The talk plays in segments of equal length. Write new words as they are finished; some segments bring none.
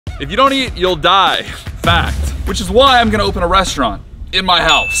If you don't eat, you'll die. Fact. Which is why I'm gonna open a restaurant in my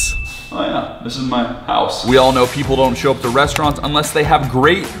house. Oh yeah, this is my house. We all know people don't show up to restaurants unless they have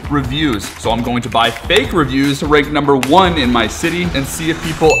great reviews. So I'm going to buy fake reviews to rank #1 in my city and see if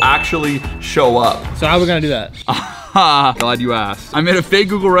people actually show up. So how are we gonna do that? Glad you asked. I made a fake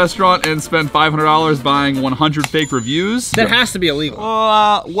Google restaurant and spent $500 buying 100 fake reviews. That has to be illegal.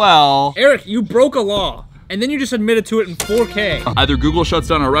 Well. Eric, you broke a law. And then you just admitted to it in 4K. Either Google shuts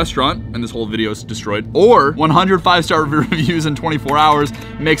down a restaurant and this whole video is destroyed, or 100 5-star reviews in 24 hours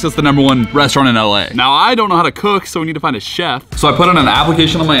makes us the #1 restaurant in LA. Now I don't know how to cook, so we need to find a chef. So I put on an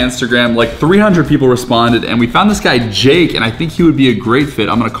application on my Instagram, like 300 people responded, and we found this guy Jake, and I think he would be a great fit.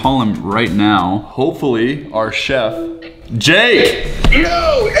 I'm gonna call him right now. Hopefully our chef, Jake!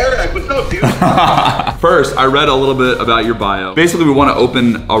 Yo, Airrack, what's up, dude? First, I read a little bit about your bio. Basically, we wanna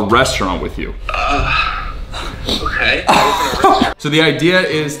open a restaurant with you. Okay. So the idea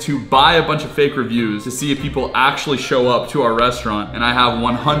is to buy a bunch of fake reviews to see if people actually show up to our restaurant, and I have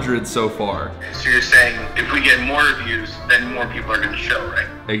 100 so far. So you're saying if we get more reviews, then more people are gonna show, right?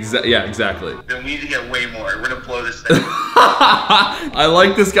 Yeah, exactly. Then we need to get way more. We're gonna blow this thing. I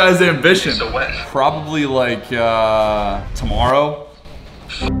like this guy's ambition. So when? Probably like tomorrow.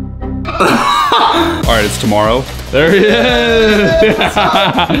 All right, it's tomorrow. There he is.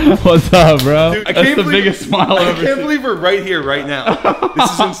 What's up, bro? Dude, That's the biggest smile I've ever seen. I can't believe we're right here, right now.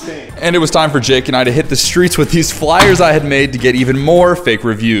 This is insane. And it was time for Jake and I to hit the streets with these flyers I had made to get even more fake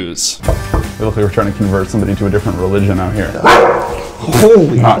reviews. It looks like we're trying to convert somebody to a different religion out here.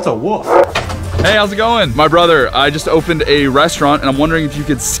 Holy, that's a wolf. Hey, how's it going? My brother, I just opened a restaurant and I'm wondering if you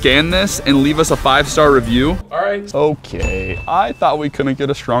could scan this and leave us a 5-star review. All right. Okay, I thought we couldn't get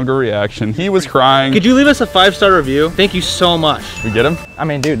a stronger reaction. He was crying. Could you leave us a 5-star review? Thank you so much. We get him? I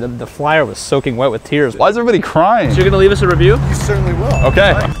mean, dude, the flyer was soaking wet with tears. Why is everybody crying? So you're gonna leave us a review? You certainly will.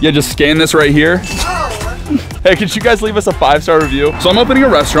 Okay, yeah, just scan this right here. Hey, could you guys leave us a 5-star review? So I'm opening a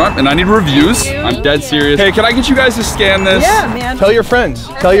restaurant and I need reviews. I'm dead serious. Hey, can I get you guys to scan this? Yeah, man. Tell your friends.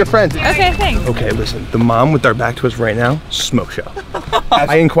 Tell your friends. Okay, thanks. Okay, listen. The mom with our back to us right now, smoke show.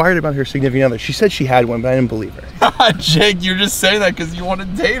 I inquired about her significant other. She said she had one, but I didn't believe her. Jake, you're just saying that because you want to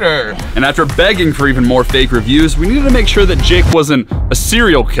date her. And after begging for even more fake reviews, we needed to make sure that Jake wasn't a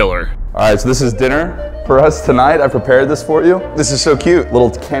serial killer. All right, so this is dinner for us tonight. I prepared this for you. This is so cute. Little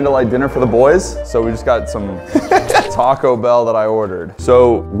candlelight dinner for the boys. So we just got some Taco Bell that I ordered.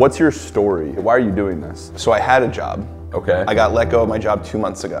 So what's your story? Why are you doing this? So I had a job. Okay. I got let go of my job 2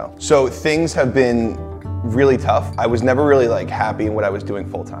 months ago. So things have been really tough. I was never really like happy in what I was doing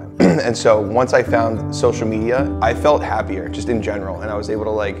full time. And so once I found social media, I felt happier just in general. And I was able to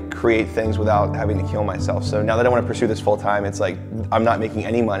like create things without having to kill myself. So now that I want to pursue this full time, it's like, I'm not making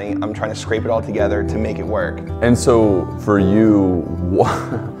any money. I'm trying to scrape it all together to make it work. And so for you,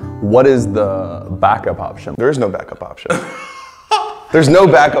 what is the backup option? There is no backup option. There's no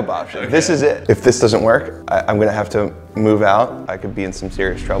backup option. Okay. This is it. If this doesn't work, I'm gonna have to move out. I could be in some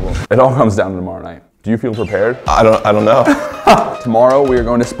serious trouble. It all comes down to tomorrow night. Do you feel prepared? I don't know. Tomorrow we are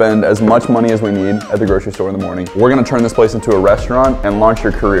going to spend as much money as we need at the grocery store in the morning. We're gonna turn this place into a restaurant and launch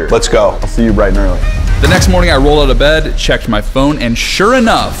your career. Let's go. I'll see you bright and early. The next morning I rolled out of bed, checked my phone, and sure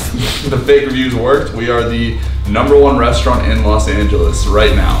enough, the fake reviews worked. We are the #1 restaurant in Los Angeles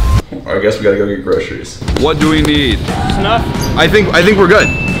right now. I guess we gotta go get groceries. What do we need? Just enough? I think we're good.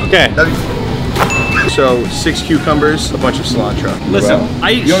 Okay. So 6 cucumbers, a bunch of cilantro. Listen,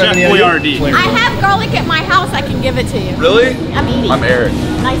 I eat Chef Boyardee. I have garlic at my house. I can give it to you. Really? I'm eating. I'm Eric.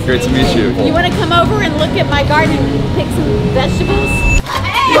 Nice Great to meet you. You want to come over and look at my garden and pick some vegetables?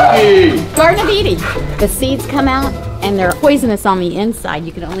 Hey! Garden of Eden. The seeds come out and they're poisonous on the inside.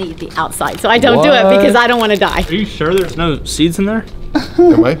 You can only eat the outside. So I don't do it because I don't want to die. Are you sure there's no seeds in there?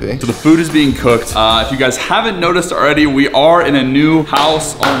 There might be. So the food is being cooked. If you guys haven't noticed already, we are in a new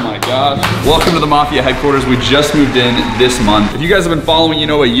house. Oh my gosh. Welcome to the Mafia headquarters. We just moved in this month. If you guys have been following, you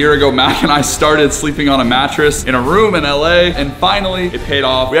know a year ago, Mac and I started sleeping on a mattress in a room in LA, and finally it paid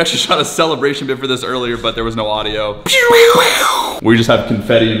off. We actually shot a celebration bit for this earlier, but there was no audio. We just have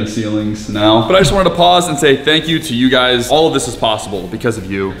confetti in the ceilings now. But I just wanted to pause and say thank you to you guys. All of this is possible because of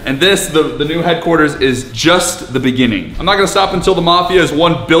you. And this, the new headquarters, is just the beginning. I'm not gonna stop until the Mafia is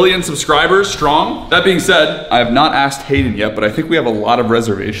 1 billion subscribers strong. That being said, I have not asked Hayden yet, but I think we have a lot of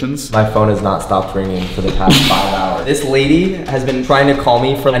reservations. My phone has not stopped ringing for the past 5 hours. This lady has been trying to call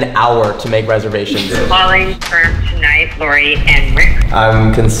me for an hour to make reservations. Calling for tonight, Lori and Rick.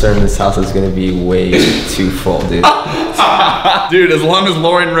 I'm concerned this house is gonna be way too full, dude. Dude, as long as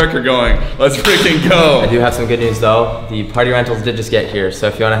Lori and Rick are going, let's freaking go. I do have some good news though. The party rentals did just get here, so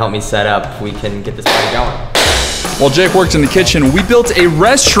if you wanna help me set up, we can get this party going. While Jake worked in the kitchen, we built a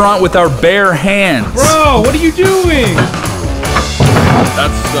restaurant with our bare hands. Bro, what are you doing?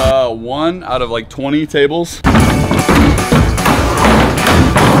 That's 1 out of like 20 tables.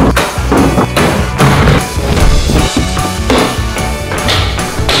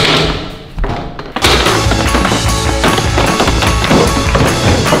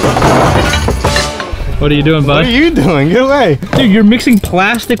 What are you doing, bud? What are you doing? Get away. Dude, you're mixing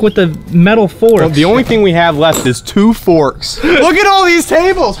plastic with the metal forks. Well, the only thing we have left is 2 forks. Look at all these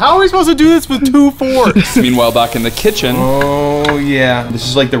tables. How are we supposed to do this with 2 forks? Meanwhile, back in the kitchen. Oh yeah, this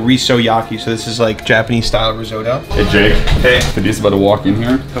is like the riso yaki, so this is like Japanese style risotto. Hey Jake. Hey. Fidi's about to walk in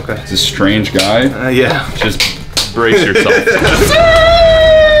here. Okay. It's a strange guy. Yeah. Just brace yourself.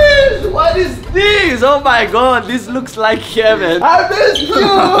 What is this? Oh my god, this looks like heaven. I missed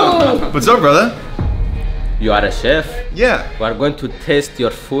you. What's up, brother? You are a chef. Yeah. We are going to taste your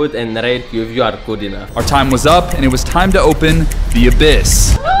food and rate you if you are good enough. Our time was up, and it was time to open the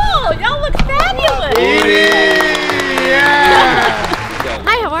abyss. Oh, y'all look fabulous.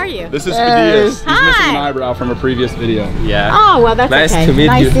 Hi, how are you? This is Fidias. He's Hi. missing an eyebrow from a previous video. Yeah. Oh, well, that's Nice okay. to meet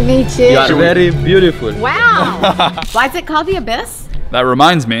nice you. to meet you. You are very beautiful. Wow. Why is it called the Abyss? That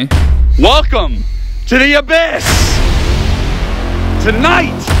reminds me. Welcome to the abyss.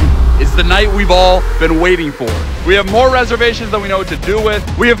 Tonight is the night we've all been waiting for. We have more reservations than we know what to do with.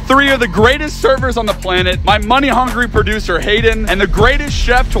 We have 3 of the greatest servers on the planet, my money-hungry producer Hayden, and the greatest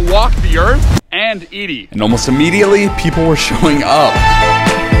chef to walk the earth, and Edie. And almost immediately, people were showing up.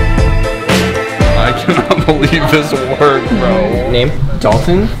 I cannot believe this worked, bro. Name?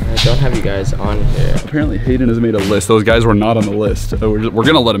 Dalton? I don't have you guys on here. Apparently Hayden has made a list. Those guys were not on the list. So we're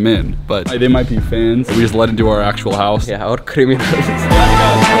gonna let them in, but they might be fans. We just let into our actual house. Yeah, or criminals.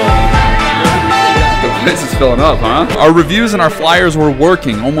 The place is filling up, huh? Our reviews and our flyers were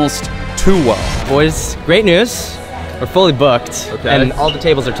working almost too well. Boys, great news. We're fully booked. Okay. And all the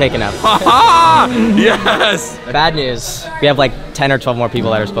tables are taken up. Yes! Bad news. We have like 10 or 12 more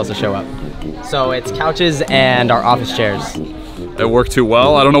people that are supposed to show up. So it's couches and our office chairs. It worked too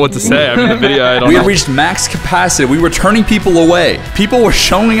well. I don't know what to say. I mean, the video, I don't know. We had reached max capacity. We were turning people away. People were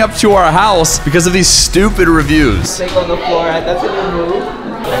showing up to our house because of these stupid reviews. Take on the floor, that's in your room.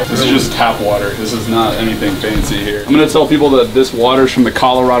 This is just tap water. This is not anything fancy here. I'm gonna tell people that this water is from the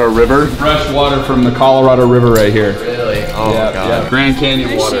Colorado River. Fresh water from the Colorado River right here. Really? Oh Yeah, my god. yeah. Grand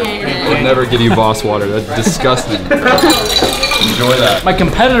Canyon water. Would never give you Voss water. That's disgusting. Enjoy that. My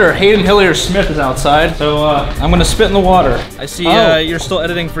competitor, Hayden Hillier-Smith, is outside, so I'm gonna spit in the water. I see you're still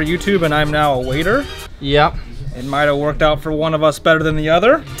editing for YouTube, and I'm now a waiter. Yep. It might have worked out for one of us better than the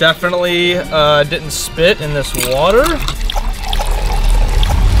other. Definitely didn't spit in this water.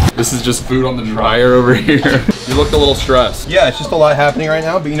 This is just food on the dryer over here. You look a little stressed. Yeah, it's just a lot happening right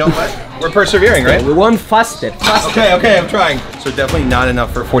now, but you know what? We're persevering, right? We won faster. Okay, I'm trying. So definitely not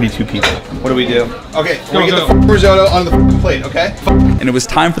enough for 42 people. What do we do? Okay, we're gonna get the risotto on the plate, okay? And it was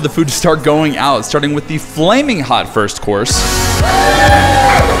time for the food to start going out, starting with the flaming hot first course.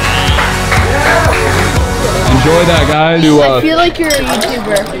 Enjoy that, guys. I feel like you're a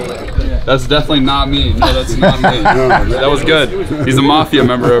YouTuber. That's definitely not me. No, that's not me. That was good. He's a mafia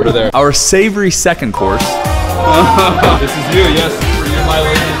member over there. Our savory second course. This is you, yes. For you, my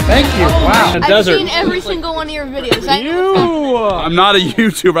lady. Thank you. Wow. I've seen every single one of your videos. I know what's happening. I'm not a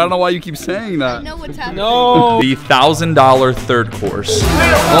YouTuber. I don't know why you keep saying that. I know what's happening. No. The $1,000 third course.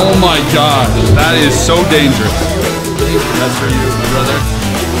 Oh my gosh, that is so dangerous. That's for you, my brother.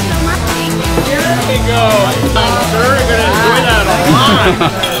 Here we go. I'm sure you're gonna enjoy that a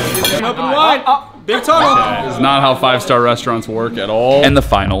lot. Open wide. Big tunnel. This is not how 5-star restaurants work at all. And the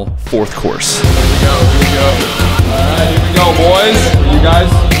final fourth course. Here we go, here we go. All right, here we go, boys. You guys,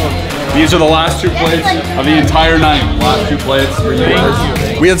 these are the last 2 plates of the entire night. Last 2 plates for you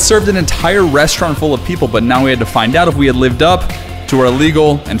guys. We had served an entire restaurant full of people, but now we had to find out if we had lived up to our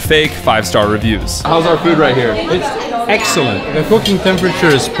legal and fake 5-star reviews. How's our food right here? It's excellent. The cooking temperature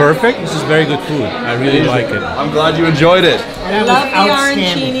is perfect. This is very good food. I really like it. I'm glad you enjoyed it. I love the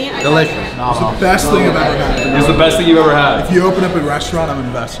arancini. Delicious. It's the best thing I've ever had. It's the best thing you've ever had. If you open up a restaurant, I'm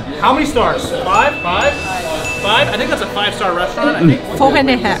investing. How many stars? 5? 5? 5? I think that's a 5-star restaurant. I think.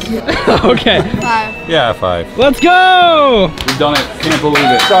 4.5. Okay. 5. Yeah, 5. Let's go. We've done it. Can't believe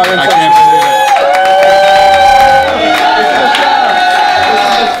it. I can't believe it.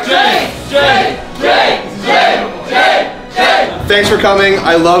 Thanks for coming.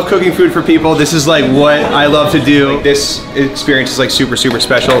 I love cooking food for people. This is like what I love to do. This experience is like super, super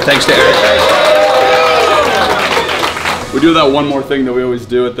special. Thanks to Airrack. We do that one more thing that we always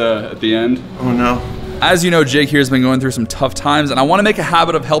do at the end. Oh no. As you know, Jake here has been going through some tough times, and I want to make a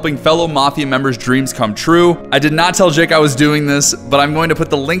habit of helping fellow Mafia members' dreams come true. I did not tell Jake I was doing this, but I'm going to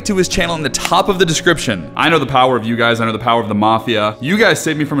put the link to his channel in the top of the description. I know the power of you guys. I know the power of the Mafia. You guys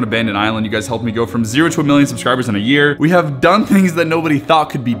saved me from an abandoned island. You guys helped me go from 0 to 1 million subscribers in a year. We have done things that nobody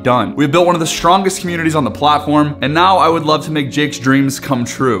thought could be done. We've built one of the strongest communities on the platform, and now I would love to make Jake's dreams come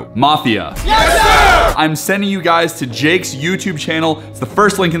true. Mafia. Yes, sir! I'm sending you guys to Jake's YouTube channel. It's the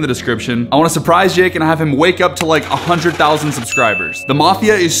first link in the description. I want to surprise Jake and have him wake up to like 100,000 subscribers. The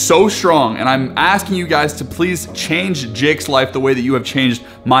Mafia is so strong, and I'm asking you guys to please change Jake's life the way that you have changed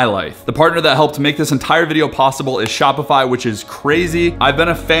my life. The partner that helped make this entire video possible is Shopify, which is crazy. I've been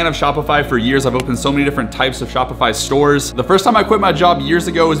a fan of Shopify for years. I've opened so many different types of Shopify stores. The first time I quit my job years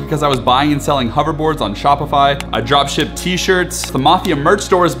ago was because I was buying and selling hoverboards on Shopify. I drop ship t-shirts. The Mafia merch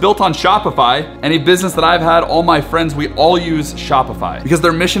store is built on Shopify. Any business that I've had, all my friends, we all use Shopify because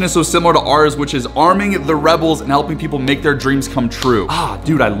their mission is so similar to ours, which is arming the rebels and helping people make their dreams come true.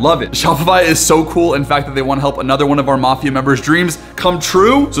 Dude, I love it. Shopify is so cool. In fact, that they want to help another one of our Mafia members' dreams come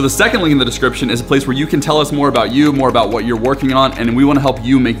true. So the second link in the description is a place where you can tell us more about you, more about what you're working on, and we want to help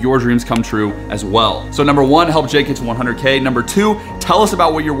you make your dreams come true as well. So number 1, help Jake get to 100K. Number 2, tell us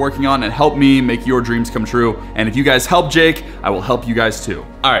about what you're working on and help me make your dreams come true. And if you guys help Jake, I will help you guys too.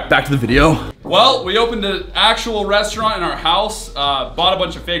 All right, back to the video. Well, we opened an actual restaurant in our house, bought a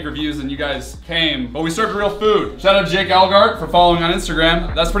bunch of fake reviews and you guys came, but we served real food. Shout out to Jake Algart for following on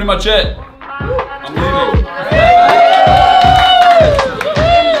Instagram. That's pretty much it. I'm leaving.